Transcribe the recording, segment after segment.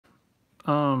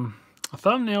a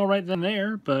thumbnail right then and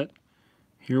there, but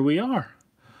here we are.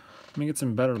 Let me get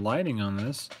some better lighting on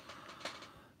this.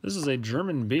 This is a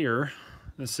German beer.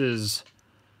 This is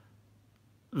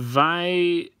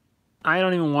I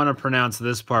don't even want to pronounce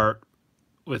this part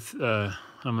with I'm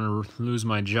gonna lose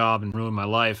my job and ruin my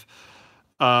life.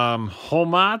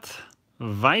 Homat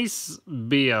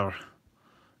Weissbier.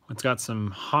 It's got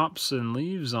some hops and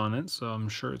leaves on it, so I'm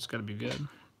sure it's gonna be good.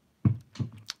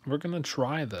 We're gonna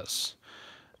try this.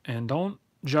 And don't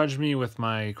judge me with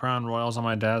my Crown Royals on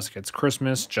my desk. It's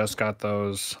Christmas, just got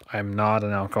those. I'm not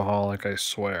an alcoholic, I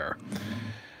swear.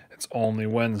 It's only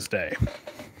Wednesday.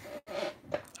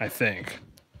 I think.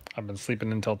 I've been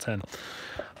sleeping until 10.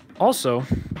 Also,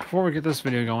 before we get this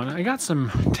video going, I got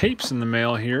some tapes in the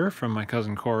mail here from my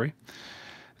cousin Corey.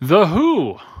 The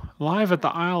Who, live at the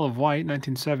Isle of Wight,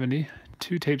 1970.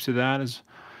 2 tapes of that, as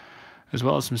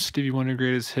well as some Stevie Wonder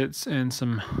greatest hits and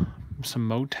some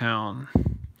Motown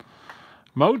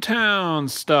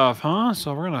stuff, huh?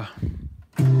 So we're gonna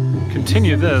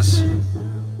continue this.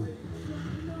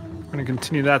 We're gonna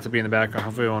continue that to be in the background.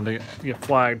 Hopefully, we won't get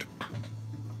flagged.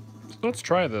 So let's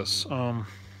try this.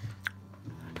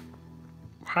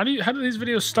 How do these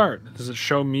videos start? Does it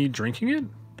show me drinking it?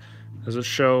 Does it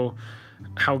show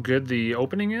how good the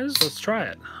opening is? Let's try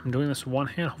it. I'm doing this with one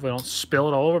hand. Hopefully, I don't spill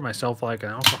it all over myself like an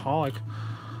alcoholic.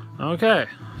 Okay,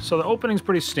 so the opening's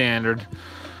pretty standard.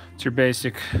 It's your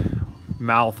basic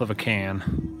mouth of a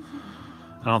can.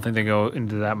 I don't think they go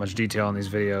into that much detail in these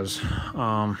videos.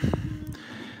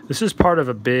 This is part of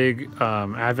a big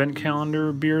advent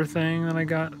calendar beer thing that I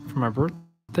got for my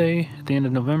birthday at the end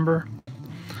of November.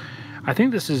 I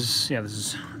think this is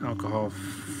alcohol,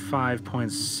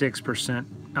 5.6%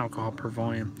 alcohol per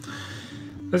volume.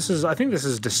 I think this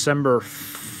is December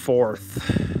 4th.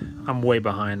 I'm way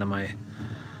behind on my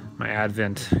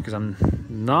Advent because I'm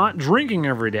not drinking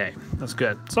every day. That's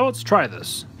good. So let's try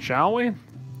this, shall we?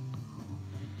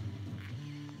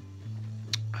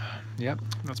 Yep,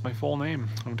 that's my full name.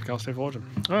 I'm to Cal State Fullerton.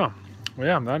 Oh, well,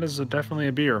 yeah, that is definitely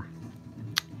a beer.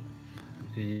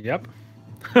 Yep.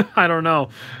 I don't know.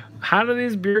 How do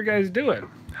these beer guys do it?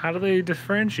 How do they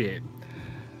differentiate?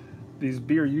 These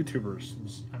beer YouTubers.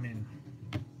 I mean,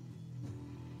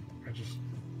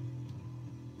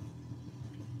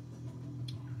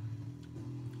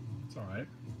 it's all right.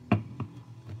 I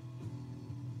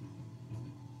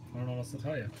don't know what else to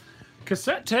tell you.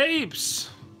 Cassette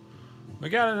tapes. We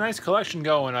got a nice collection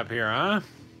going up here, huh?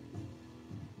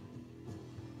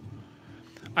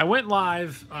 I went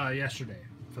live yesterday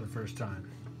for the first time.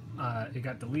 It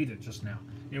got deleted just now.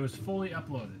 It was fully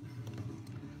uploaded.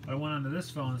 I went onto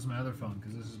this phone. This is my other phone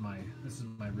because this is my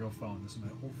real phone. This is my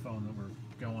old phone that we're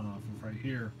going off of right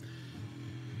here.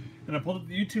 And I pulled up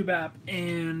the YouTube app,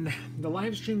 and the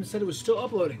live stream said it was still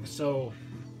uploading. So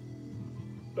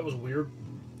that was weird.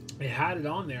 It had it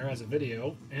on there as a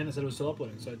video, and it said it was still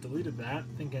uploading. So I deleted that,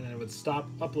 thinking that it would stop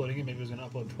uploading, and maybe it was going to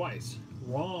upload twice.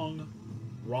 Wrong.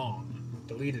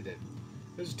 Deleted it.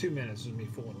 This is 2 minutes of me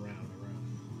fooling around.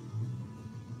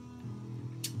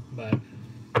 But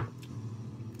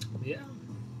yeah,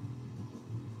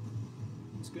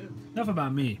 it's good. Enough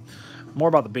about me. More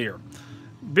about the beer.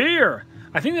 Beer.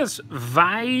 I think that's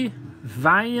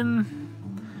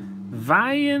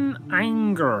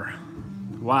Weihenanger.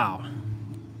 Wow.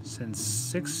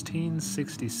 Since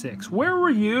 1666. Where were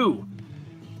you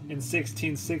in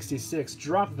 1666?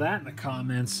 Drop that in the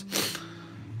comments.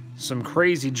 Some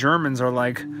crazy Germans are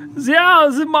like, yeah,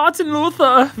 the Martin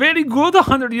Luther, very good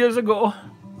 100 years ago.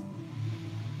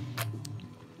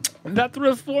 That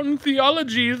Reformed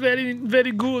theology is very,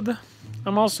 very good.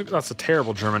 That's a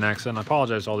terrible German accent. I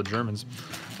apologize to all the Germans.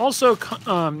 Also,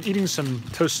 eating some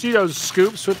Tostitos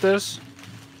scoops with this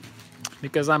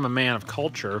because I'm a man of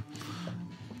culture.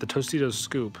 The Tostitos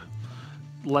scoop,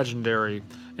 legendary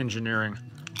engineering.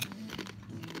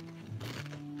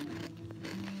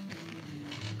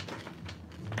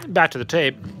 Back to the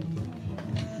tape.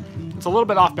 It's a little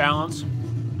bit off balance.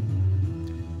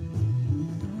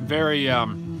 Very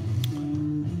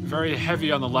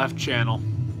heavy on the left channel.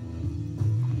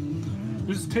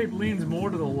 This tape leans more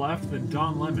to the left than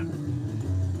Don Lemon.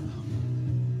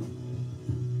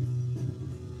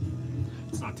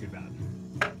 It's not too bad.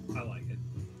 I like it.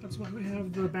 That's why we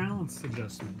have the balance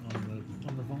adjustment on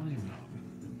the volume knob.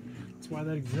 That's why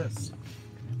that exists.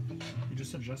 You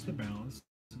just adjust the balance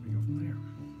and we go from there.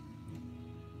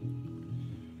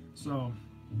 So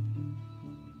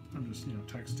I'm just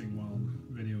texting while I'm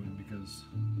videoing because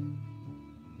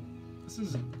this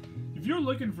is, if you're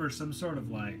looking for some sort of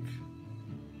like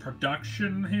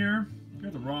production here, you're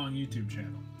at the wrong YouTube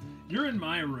channel. You're in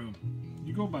my room.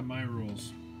 You go by my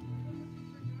rules.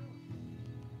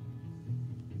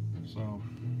 So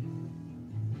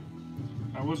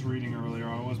I was reading earlier,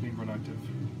 I was being productive.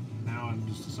 Now I'm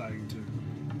just deciding to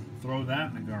throw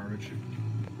that in the garbage.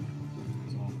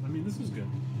 So, I mean, this is good.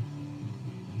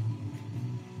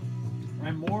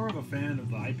 I'm more of a fan of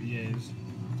the IPAs.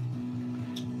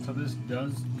 So this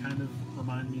does kind of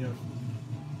remind me of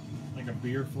like a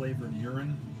beer flavored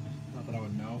urine. Not that I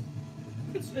would know.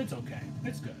 It's okay.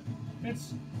 It's good.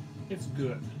 It's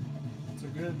good. It's a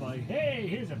good, like, hey,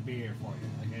 here's a beer for you.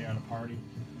 Like, you're at a party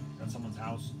at someone's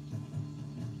house.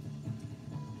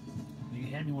 You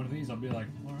hand me one of these, I'll be like,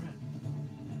 all right,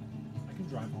 I can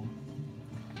drive home.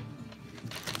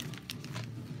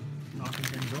 Knocking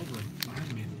things over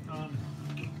behind me.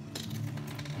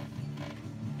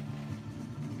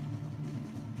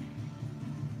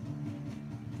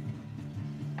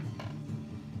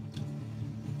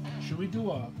 Should we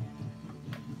do an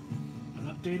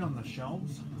update on the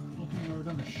shelves? I don't think we've ever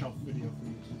done a shelf video for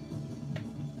these.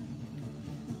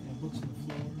 Books on the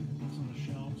floor, books on the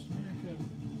shelves. Yeah, good.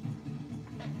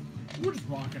 We're just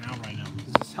rocking out right now.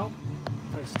 Does this help?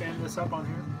 If I stand this up on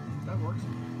here? That works.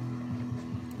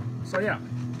 So yeah,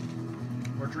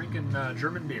 we're drinking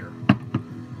German beer.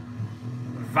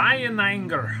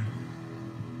 Weihenanger.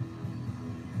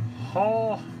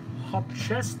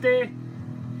 Hauptcheste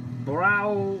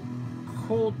Braukultur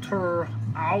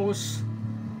aus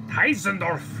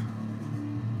Heisendorf.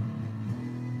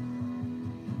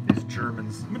 These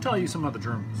Germans. Let me tell you some about the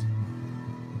Germans.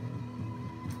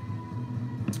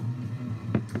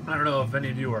 I don't know if any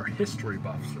of you are history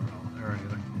buffs or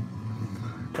anything.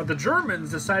 But the Germans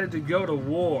decided to go to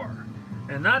war.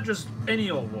 And not just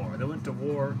any old war. They went to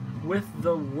war with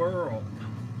the world.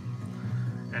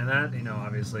 And that, you know,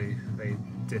 obviously they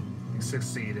didn't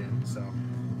succeed in. So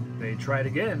they tried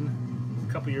again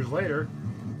a couple years later.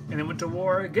 And they went to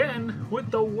war again with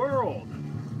the world.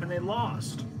 And they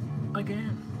lost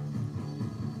again.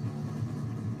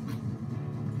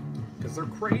 Because they're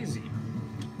crazy.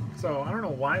 So I don't know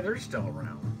why they're still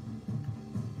around.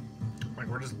 Like,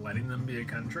 we're just letting them be a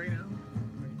country now?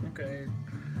 Like, okay,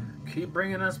 keep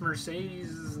bringing us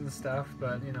Mercedes and stuff,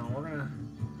 but, you know, we're gonna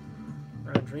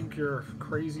drink your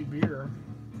crazy beer.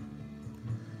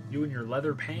 You and your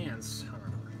leather pants. I don't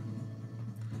know.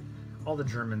 All the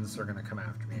Germans are gonna come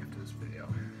after me after this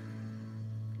video.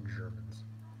 Germans.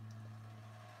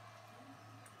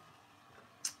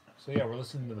 So yeah, we're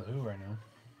listening to The Who right now.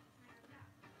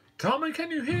 Tommy, can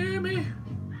you hear me?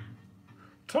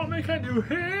 Tommy, can you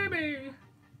hear me?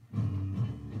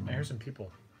 I hear some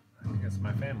people. I think it's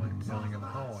my family yelling in the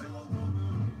hallway.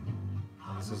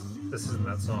 Oh, this isn't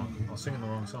that song. I was singing the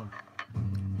wrong song.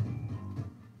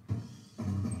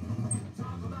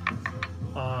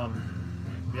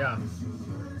 Yeah.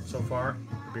 So far,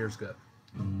 the beer's good.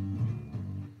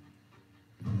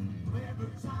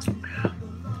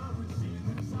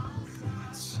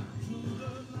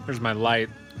 There's my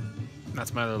light.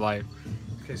 That's my other light.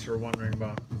 In case you're wondering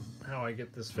about how I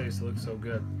get this face to look so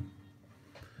good.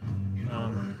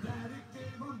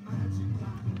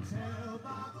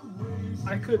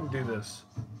 I couldn't do this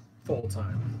full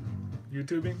time.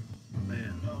 YouTubing?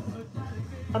 Man.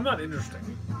 I'm not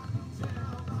interesting.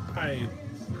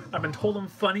 I've been told I'm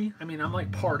funny. I mean, I'm like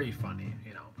party funny,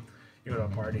 you know. You go to a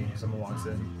party, someone walks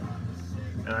in,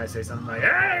 and I say something like,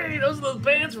 hey, those are those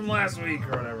pants from last week,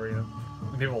 or whatever, you know.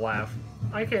 And people laugh.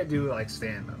 I can't do like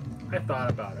stand-up. I thought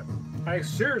about it. I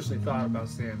seriously thought about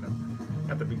stand-up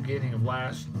at the beginning of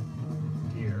last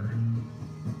year.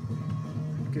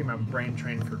 Getting my brain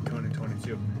trained for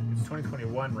 2022. It's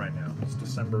 2021 right now. It's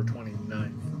December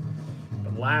 29th.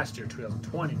 But last year,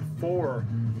 2020, before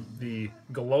the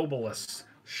globalists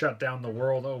shut down the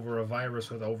world over a virus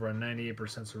with over a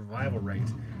 98% survival rate,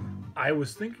 I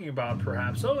was thinking about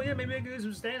perhaps, oh yeah, maybe I can do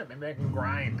some stand-up. Maybe I can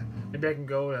grind. Maybe I can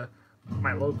go to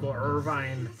my local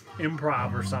Irvine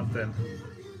Improv or something.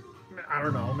 I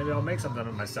don't know. Maybe I'll make something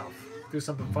of myself. Do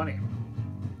something funny.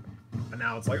 And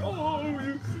now it's like, oh,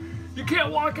 you can't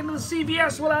walk into the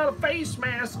CVS without a face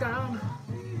mask on.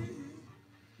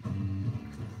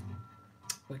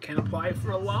 We can't apply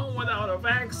for a loan without a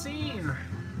vaccine.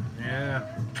 Yeah.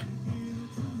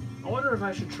 I wonder if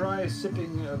I should try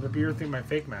sipping the beer through my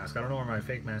fake mask. I don't know where my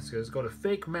fake mask is. Go to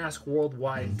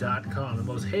fakemaskworldwide.com, the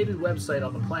most hated website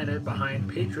on the planet behind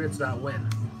patriots.win.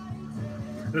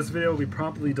 This video will be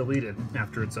promptly deleted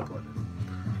after it's uploaded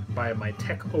by my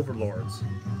tech overlords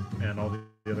and all the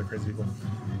other crazy people.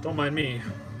 Don't mind me.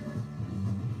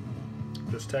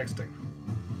 Just texting.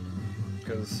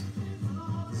 Because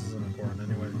this isn't important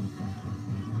anyway.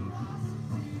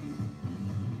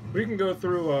 We can go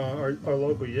through our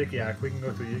local Yikyak. We can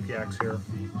go through Yikyaks here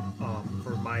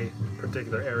for my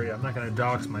particular area. I'm not going to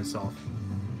dox myself.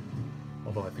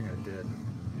 Although I think I did.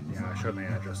 Yeah, I showed my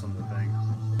address on the thing.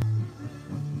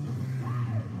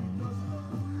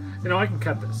 You know, I can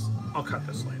cut this. I'll cut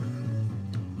this later.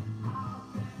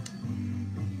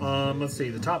 Let's see,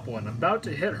 the top one. I'm about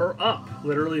to hit her up.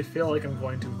 Literally feel like I'm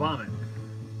going to vomit.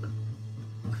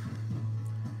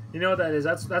 You know what that is?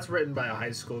 That's written by a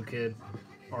high school kid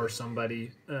or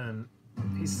somebody, and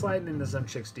he's sliding into some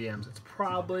chick's DMs. It's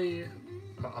probably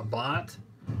a bot.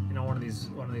 You know, one of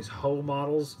these hoe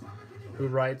models who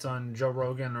writes on Joe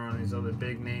Rogan or on these other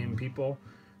big name people.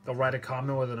 They'll write a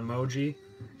comment with an emoji.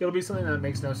 It'll be something that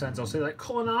makes no sense. I'll say like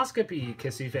colonoscopy,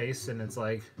 kissy face, and it's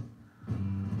like,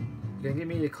 you gonna get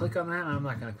me to click on that? I'm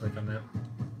not gonna click on that.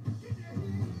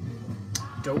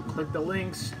 Don't click the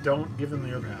links. Don't give them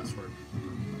your password.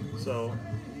 So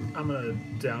I'm gonna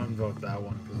downvote that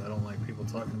one because I don't like people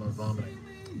talking about vomiting.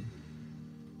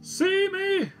 See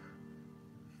me,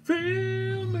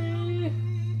 feel me.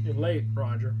 You're late,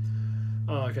 Roger.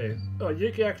 Oh, okay. Oh,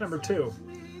 yik number 2.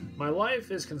 My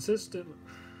life is consistent.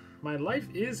 My life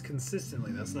is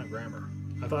consistently. That's not grammar.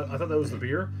 I thought that was the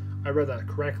beer. I read that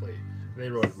correctly. They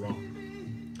wrote it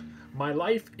wrong. My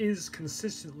life is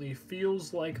consistently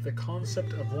feels like the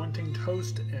concept of wanting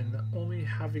toast and only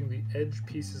having the edge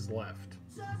pieces left.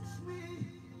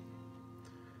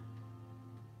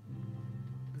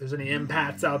 If there's any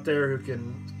empaths out there who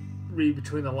can read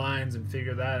between the lines and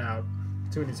figure that out,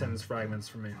 too many sentence fragments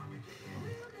for me.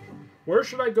 Where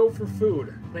should I go for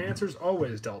food? The answer is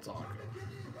always Del Taco.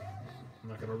 I'm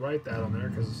not going to write that on there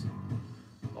because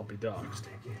I'll be doxxed.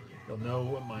 You'll know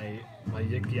what my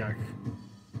yik-yak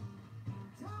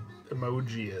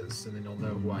emoji is, and then you'll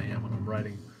know who I am when I'm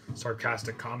writing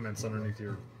sarcastic comments underneath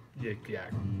your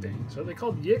yik-yak things. Are they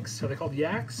called yiks? Are they called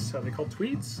yaks? Are they called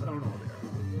tweets? I don't know what they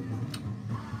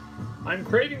are. I'm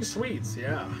craving sweets.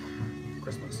 Yeah.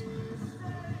 Christmas.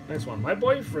 Next one. My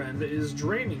boyfriend is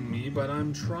draining me, but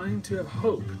I'm trying to have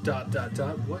hope. ...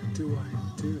 What do I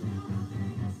do?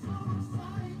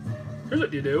 Here's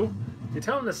what you do. You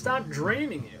tell him to stop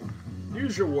draining you.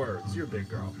 Use your words. You're a big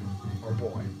girl. Or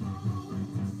boy.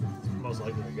 Most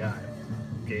likely a guy.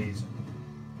 Gaze.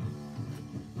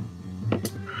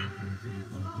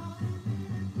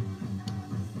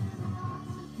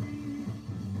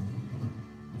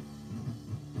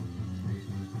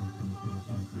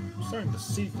 I'm starting to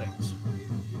see things.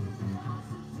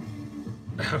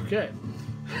 Okay.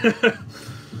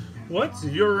 What's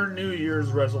your New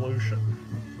Year's resolution?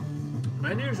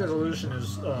 My New Year's resolution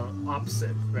is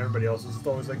opposite of everybody else's. It's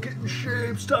always like, get in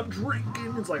shape, stop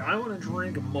drinking. It's like, I want to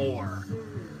drink more.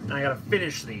 And I gotta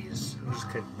finish these. I'm just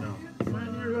kidding. No. My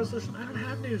New Year's resolution, I don't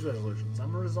have New Year's resolutions.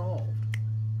 I'm resolved.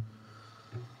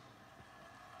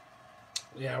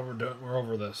 Yeah, we're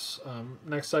over this.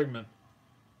 Next segment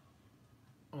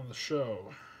on the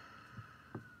show.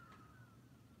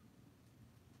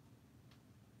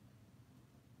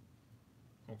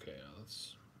 Okay, I'm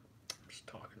just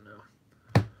talking now.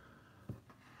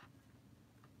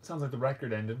 Sounds like the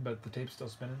record ended, but the tape's still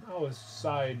spinning. Oh, it's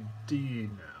side D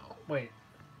now. Wait,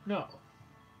 no.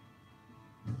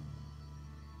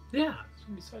 Yeah, it's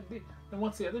gonna be side D. Then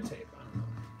what's the other tape? I don't know.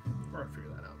 We're gonna figure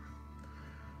that out.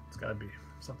 It's gotta be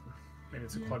something. Maybe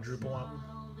it's a quadruple album.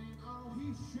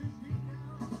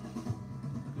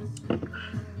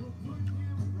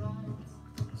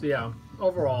 So yeah,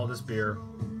 overall, this beer.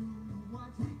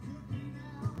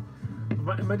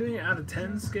 Am I doing it out of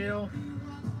 10 scale?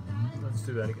 Let's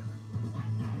do that again.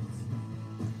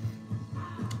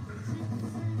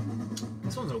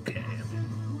 This one's okay.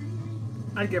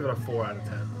 I'd give it a 4 out of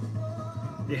 10.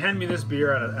 You hand me this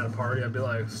beer at a party, I'd be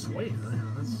like, sweet,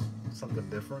 man, that's something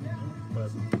different.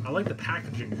 But I like the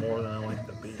packaging more than I like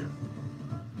the beer.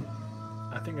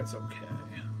 I think it's okay.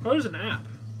 Oh, there's an app.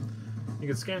 You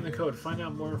can scan the code, find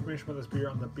out more information about this beer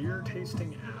on the beer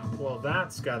tasting app. Well,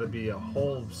 that's got to be a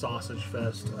whole sausage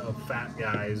fest of fat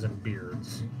guys and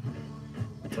beards.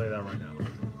 I'll tell you that right now.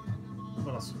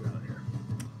 What else is we got here?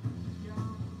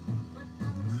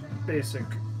 Basic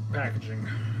packaging.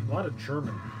 A lot of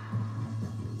German.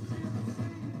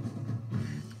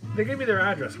 They gave me their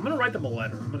address. I'm going to write them a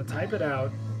letter. I'm going to type it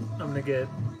out. I'm going to get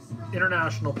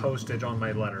international postage on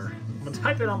my letter. I'm going to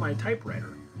type it on my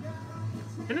typewriter.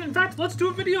 And in fact, let's do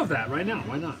a video of that right now.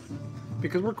 Why not?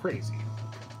 Because we're crazy.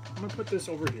 I'm going to put this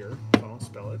over here so I don't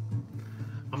spill it.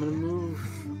 I'm going to move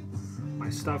my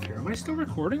stuff here. Am I still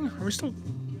recording? Are we still...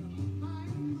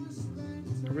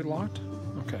 Are we locked?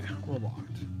 Okay, we're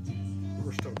locked.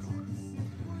 We're still going.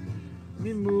 Let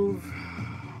me move...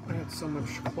 I got so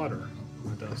much clutter on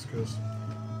my desk because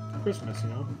Christmas, you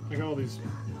know? I got all these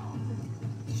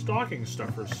stocking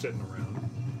stuffers sitting around.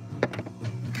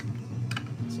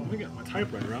 So let me get my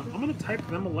typewriter out. I'm going to type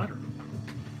them a letter.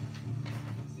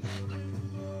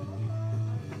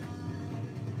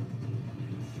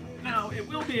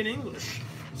 will be in English,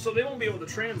 so they won't be able to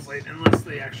translate unless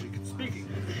they actually can speak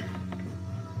English.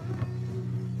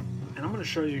 And I'm going to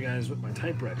show you guys what my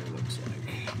typewriter looks like,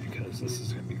 because this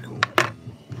is going to be cool.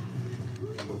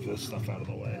 Move this stuff out of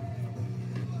the way.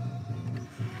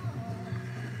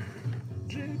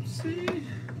 Gypsy,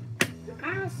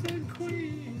 acid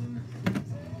queen.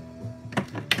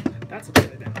 That's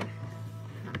upside down.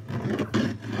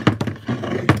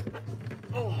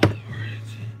 Oh, alright.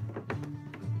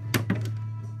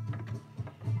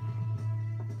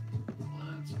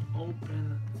 Let's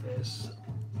open this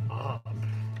up.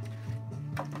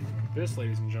 This,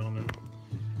 ladies and gentlemen,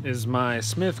 is my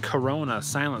Smith Corona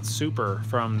Silent Super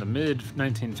from the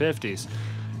mid-1950s.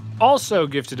 Also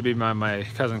gifted to me by my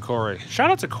cousin Corey. Shout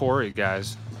out to Corey,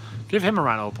 guys. Give him a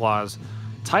round of applause.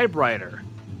 Typewriter,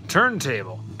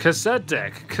 turntable, cassette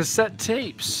deck, cassette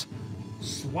tapes,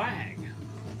 swag.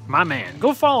 My man.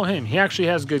 Go follow him. He actually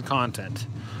has good content.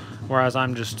 Whereas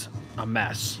I'm just a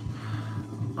mess.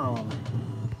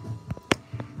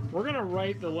 We're going to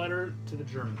write the letter to the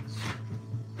Germans.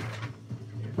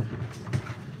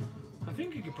 I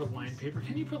think you could put line paper.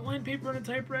 Can you put line paper on a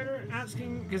typewriter?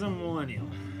 Asking because I'm a millennial.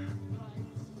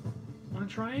 Want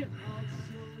to try it?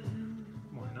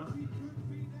 Why not?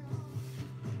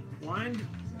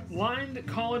 Lined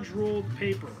college ruled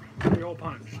paper. Real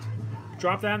punched.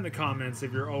 Drop that in the comments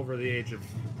if you're over the age of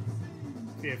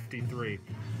 53.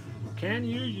 Can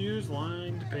you use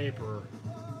lined paper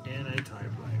in a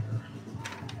typewriter?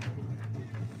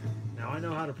 Now I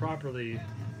know how to properly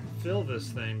fill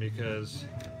this thing because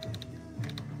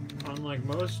unlike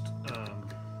most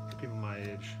people my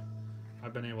age,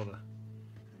 I've been able to,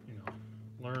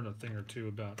 learn a thing or two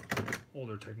about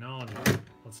older technology.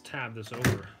 Let's tab this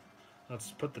over.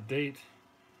 Let's put the date,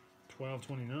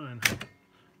 12/29.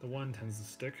 The 1 tends to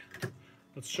stick.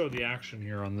 Let's show the action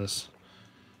here on this.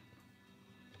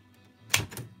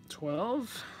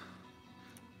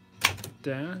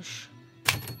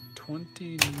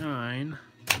 12-29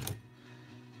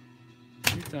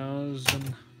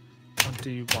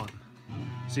 2021.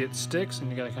 See, it sticks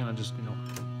and you gotta kind of just,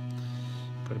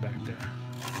 put it back there.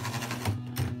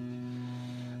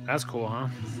 That's cool, huh?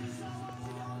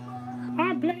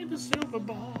 I played the silver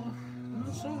ball.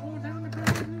 So down the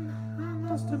garden, I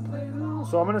must have played it all.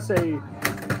 So I'm gonna say,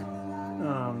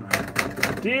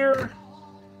 dear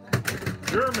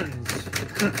Germans.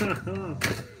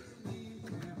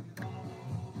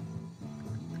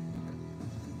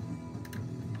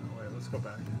 Wait, let's go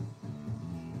back.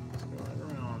 Let's go right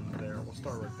around there. We'll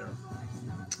start right there.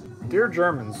 Dear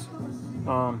Germans, is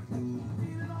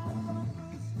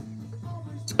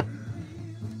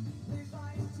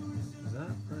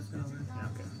that yeah,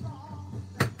 okay.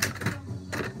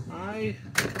 I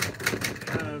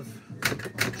have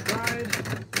tried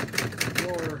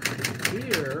your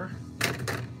beer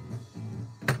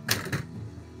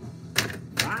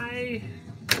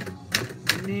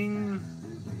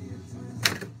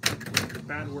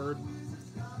bad word.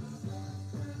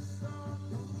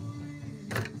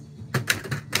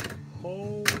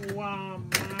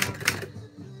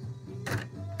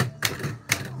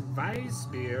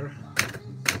 Weissbier.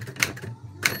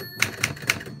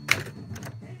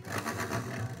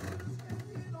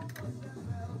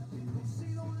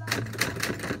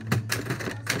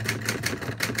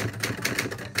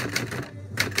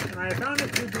 And I found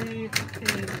it to be an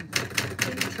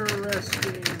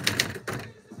interesting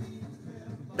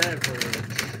beverage.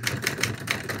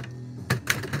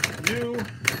 You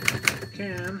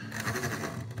can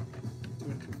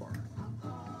went too far.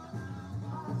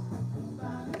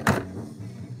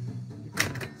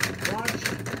 Watch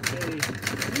a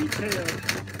detailed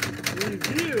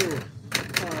review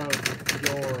of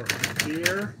your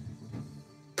beer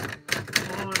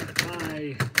on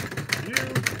my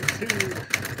YouTube channel.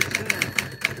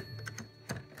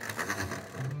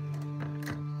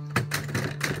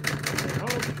 I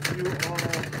hope you all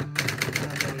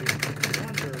have a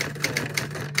wonderful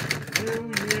new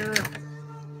year.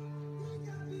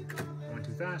 Going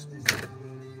too fast.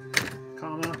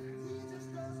 Comma.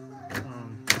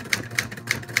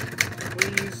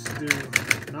 Please do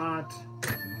not.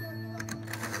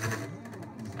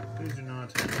 Please do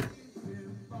not.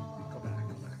 Go back.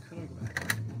 How do I go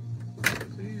back?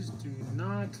 Please do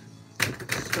not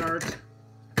start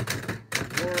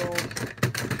World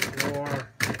War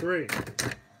III.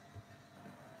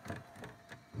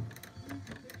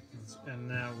 Let's end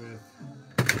that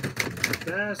with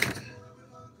best.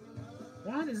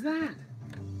 What is that?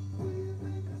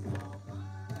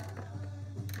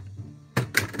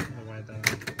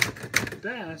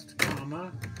 Best,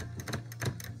 comma,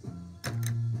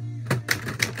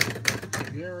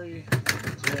 Gary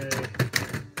J.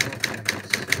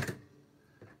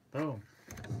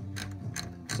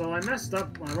 So I messed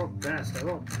up when I wrote best. I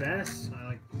wrote best. I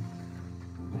like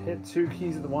hit 2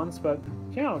 keys at once, but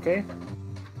yeah, okay.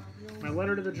 My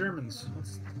letter to the Germans.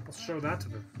 Let's show that to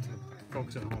the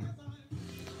folks at home.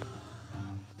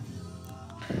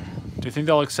 Do you think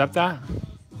they'll accept that?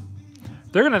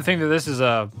 They're gonna think that this is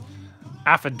a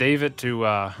affidavit to.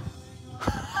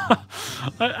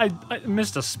 I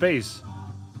missed a space.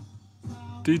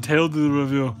 Detailed to the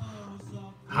review.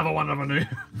 Have a wonderful day.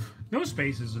 No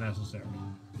spaces necessary.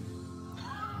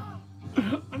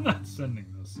 I'm not sending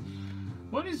this.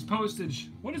 What is postage?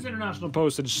 What does international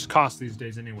postage cost these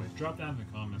days anyway? Drop that in the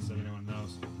comments if anyone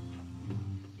knows.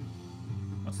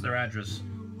 What's their address?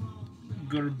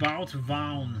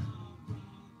 Gerbouwvaun.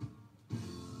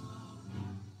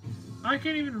 I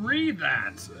can't even read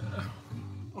that.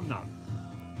 I'm not.